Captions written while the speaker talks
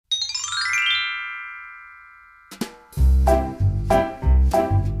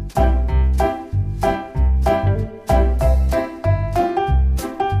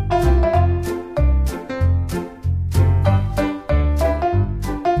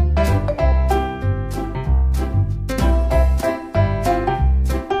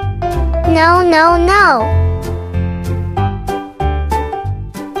No, no, no.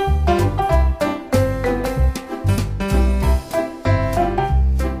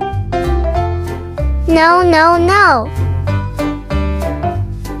 No, no, no.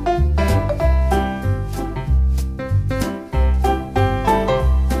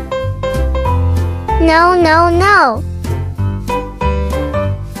 No, no, no.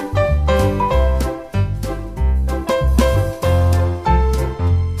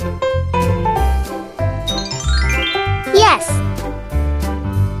 Yes.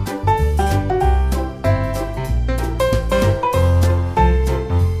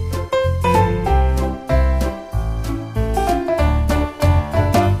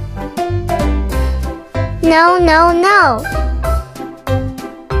 No, no, no.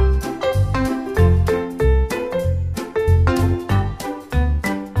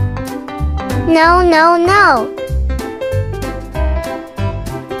 No, no, no.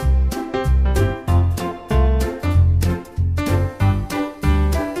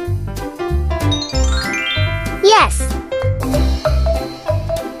 Yes.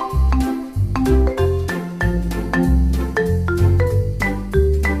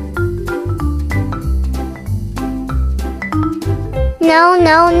 No,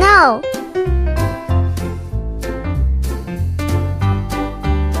 no, no.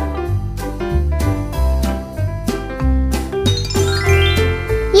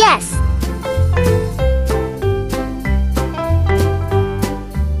 Yes.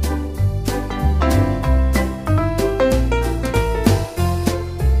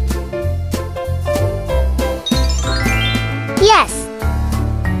 Yes.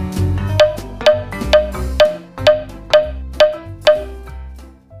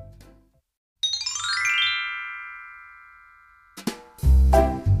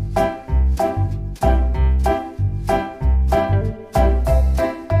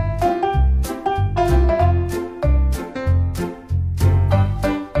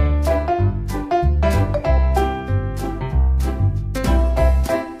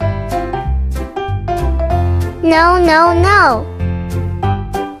 No, no, no.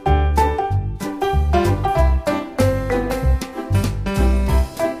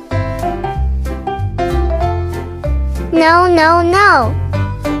 No, no, no.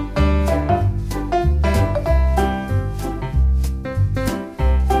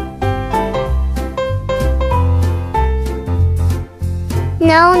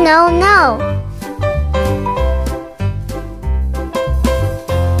 No, no, no.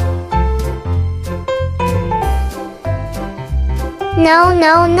 No,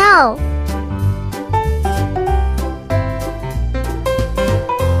 no, no.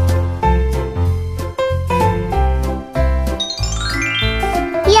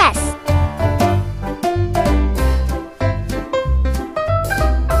 Yes.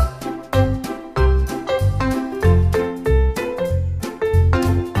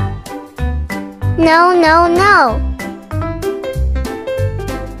 No, no, no.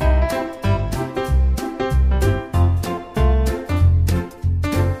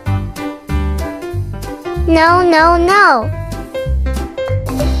 No, no, no.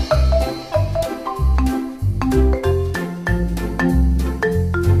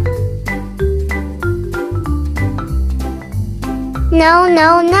 No,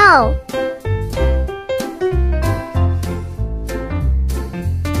 no, no.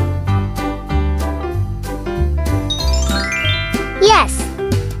 Yes.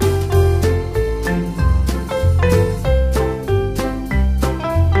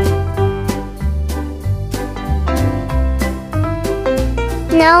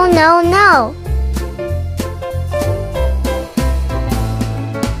 No, no, no.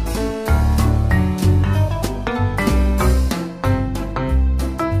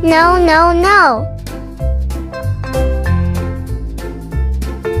 No, no, no.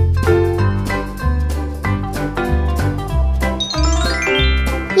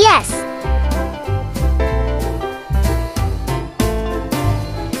 Yes.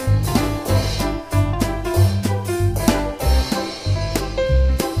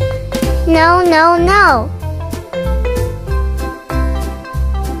 No, no, no.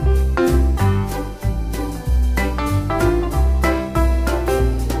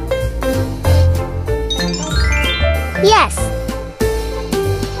 Yes.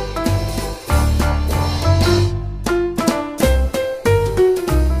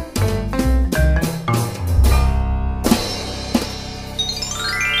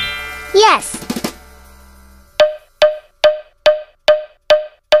 Yes.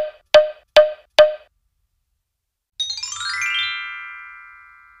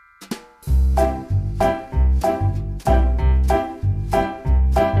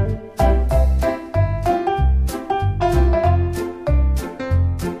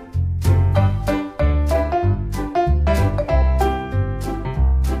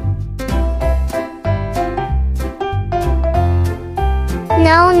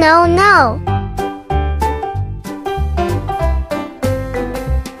 No, no, no.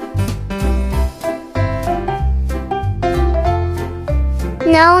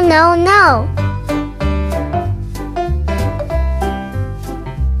 No, no, no.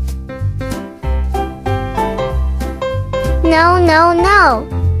 No, no, no.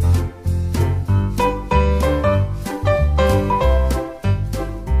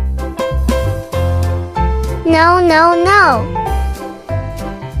 No, no, no.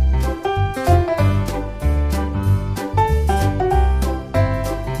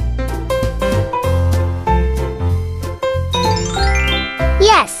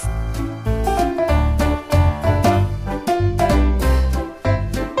 Yes.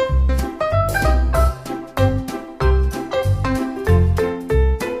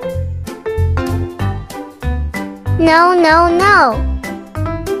 No, no, no.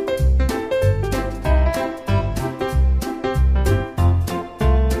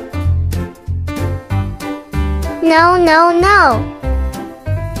 No, no, no.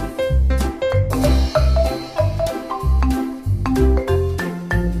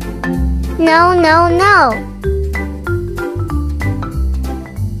 No, no, no.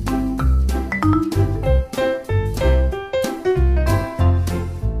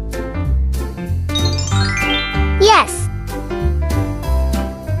 Yes.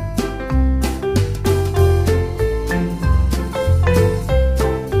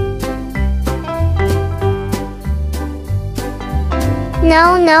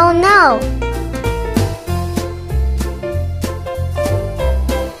 No, no, no.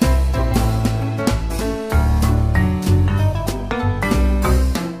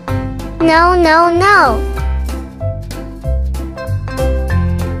 No, no, no.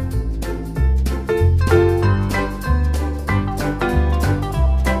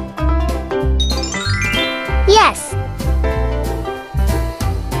 Yes.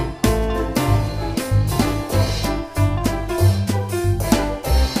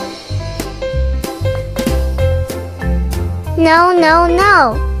 No, no,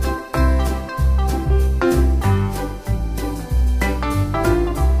 no.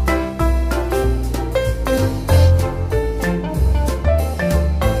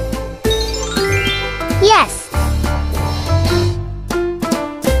 Yes.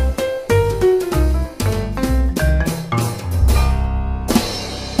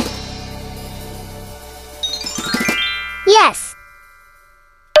 Yes.